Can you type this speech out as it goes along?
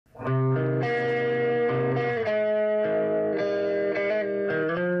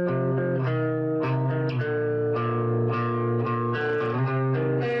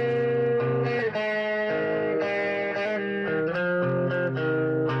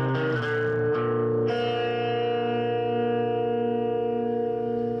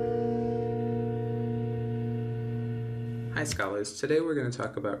Hi scholars, today we're going to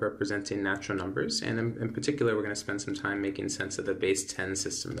talk about representing natural numbers, and in particular we're going to spend some time making sense of the base 10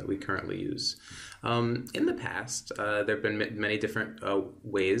 system that we currently use. In the past, there have been many different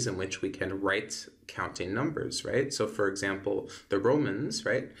ways in which we can write counting numbers, right? So for example, the Romans,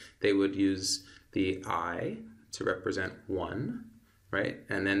 right, they would use the I to represent 1, right?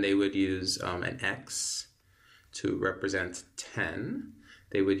 And then they would use an X to represent 10.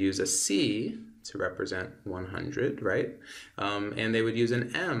 They would use a C to represent 100, right? And they would use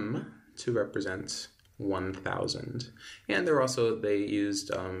an M to represent 1,000. And they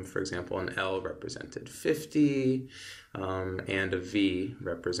used, for example, an L represented 50, and a V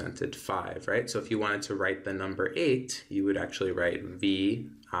represented 5, right? So if you wanted to write the number 8, you would actually write V,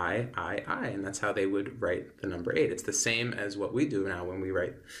 I, and that's how they would write the number 8. It's the same as what we do now when we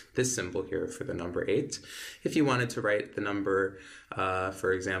write this symbol here for the number 8. If you wanted to write the number,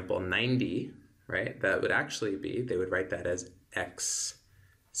 for example, 90, right, that would actually be, they would write that as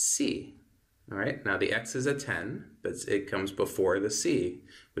XC. All right, now the X is a 10, but it comes before the C,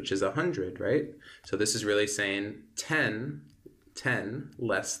 which is 100, right? So this is really saying 10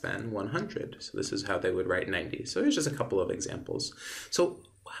 less than 100. So this is how they would write 90. So here's just a couple of examples. So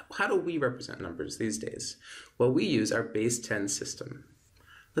how do we represent numbers these days? Well, we use our base 10 system.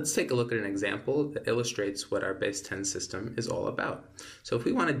 Let's take a look at an example that illustrates what our base 10 system is all about. So if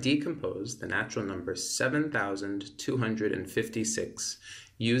we want to decompose the natural number 7,256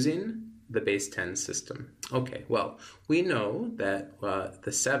 using the base 10 system. Okay, well, we know that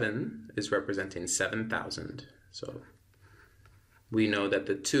the 7 is representing 7,000. So we know that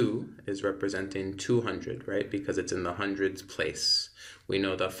the 2 is representing 200, right? Because it's in the hundreds place. We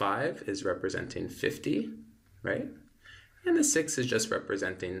know the 5 is representing 50, right? And the 6 is just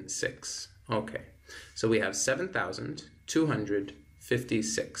representing 6. Okay, so we have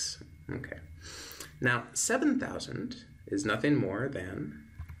 7,256. Okay, now 7,000 is nothing more than,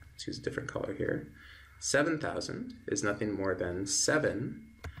 let's use a different color here, 7,000 is nothing more than 7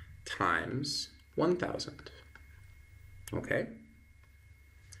 times 1,000. Okay,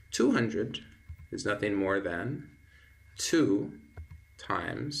 200 is nothing more than 2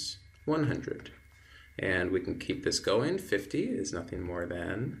 times 100. And we can keep this going. 50 is nothing more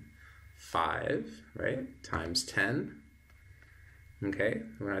than 5, right, times 10. Okay,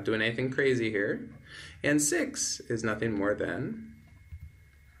 we're not doing anything crazy here. And 6 is nothing more than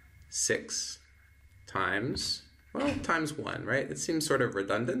 6 times, well, times 1, right? It seems sort of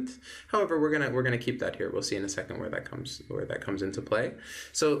redundant. However, we're gonna keep that here. We'll see in a second where that comes into play.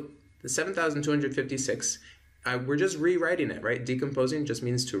 So the 7,256. We're just rewriting it, right? Decomposing just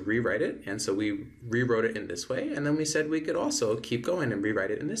means to rewrite it, and so we rewrote it in this way, and then we said we could also keep going and rewrite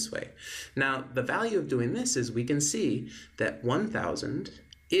it in this way. Now, the value of doing this is we can see that 1,000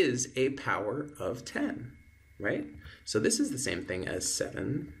 is a power of 10, right? So this is the same thing as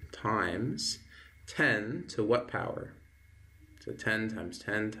 7 times 10 to what power? So 10 times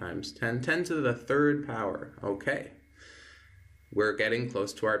 10 times 10, 10 to the third power, okay. We're getting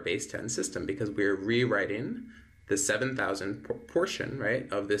close to our base 10 system because we're rewriting the 7,000 portion, right,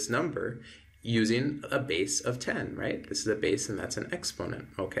 of this number using a base of 10, right? This is a base and that's an exponent.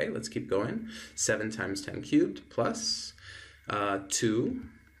 Okay, let's keep going. 7 times 10 cubed plus 2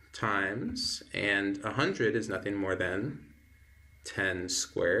 times, and 100 is nothing more than 10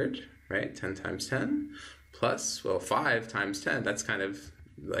 squared, right? 10 times 10 plus, well, 5 times 10. That's kind of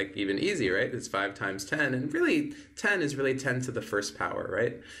like even easy, right? It's 5 times 10, and really 10 is really 10 to the first power,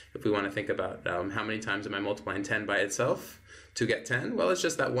 right? If we want to think about how many times am I multiplying 10 by itself to get 10? Well, it's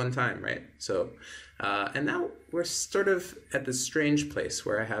just that one time, right? So, and now we're sort of at this strange place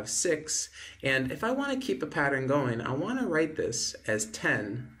where I have 6, and if I want to keep a pattern going, I want to write this as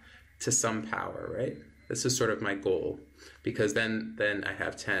 10 to some power, right? This is sort of my goal, because then I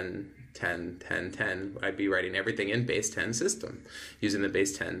have 10, 10, 10, 10. I'd be writing everything in base 10 system, using the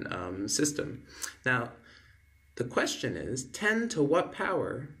base 10 system. Now, the question is, 10 to what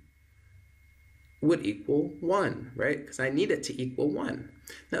power would equal 1, right? Because I need it to equal 1.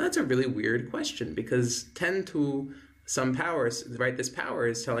 Now, that's a really weird question, because 10 to some power, right, this power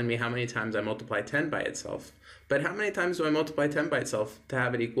is telling me how many times I multiply 10 by itself. But how many times do I multiply 10 by itself to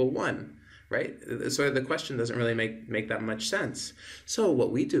have it equal 1? Right? So the question doesn't really make that much sense. So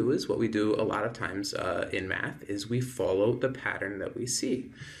what we do a lot of times in math is we follow the pattern that we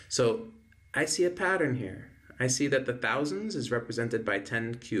see. So I see a pattern here. I see that the thousands is represented by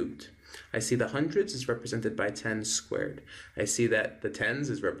 10 cubed. I see the hundreds is represented by 10 squared. I see that the tens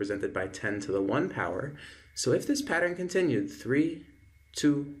is represented by 10 to the 1 power. So if this pattern continued, 3,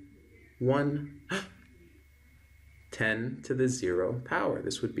 2, 1, 10 to the 0 power.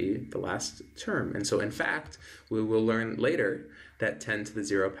 This would be the last term. And so in fact, we will learn later that 10 to the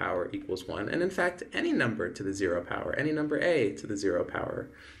 0 power equals 1. And in fact, any number to the 0 power, any number a to the 0 power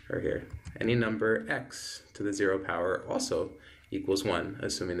are here. Any number x to the 0 power also equals 1,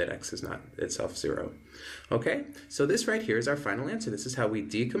 assuming that x is not itself 0. Okay, so this right here is our final answer. This is how we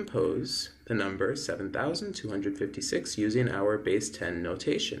decompose the number 7,256 using our base 10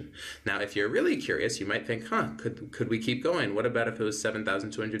 notation. Now, if you're really curious, you might think, could we keep going? What about if it was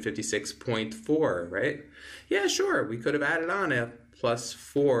 7,256.4, right? Yeah, sure, we could have added on a plus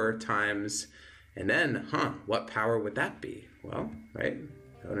 4 times, and then, what power would that be? Well, right?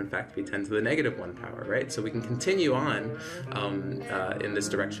 That would in fact be 10 to the negative 1 power, right? So we can continue on in this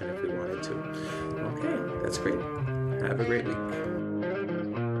direction if we wanted to. Okay, that's great. Have a great week.